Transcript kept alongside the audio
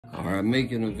I'm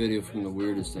making a video from the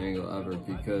weirdest angle ever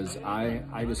because I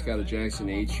just got a Jackson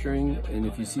 8 string, and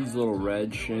if you see these little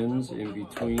red shims in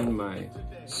between my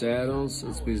saddles,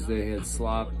 it's because they had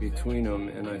slop between them,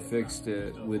 and I fixed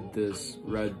it with this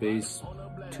red base,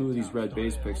 2 of these red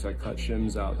base picks. I cut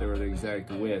shims out, they were the exact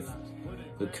width.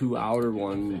 The 2 outer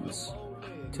ones,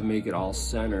 to make it all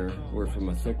center, were from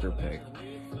a thicker pick,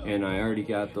 and I already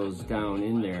got those down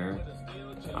in there.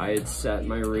 I had set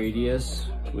my radius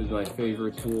with my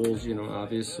favorite tools, you know,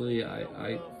 obviously.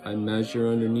 I measure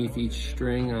underneath each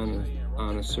string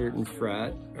on a certain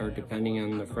fret, or depending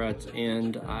on the frets,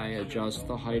 and I adjust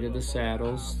the height of the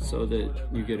saddles so that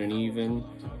you get an even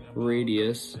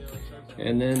radius.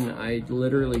 And then I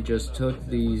literally just took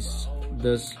this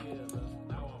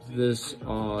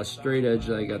straight edge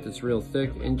that I got that's real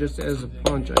thick, and just as a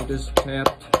punch, I just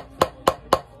tapped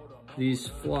these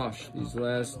flush, these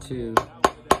last 2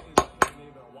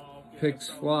 picks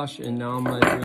flush, and now I'm measuring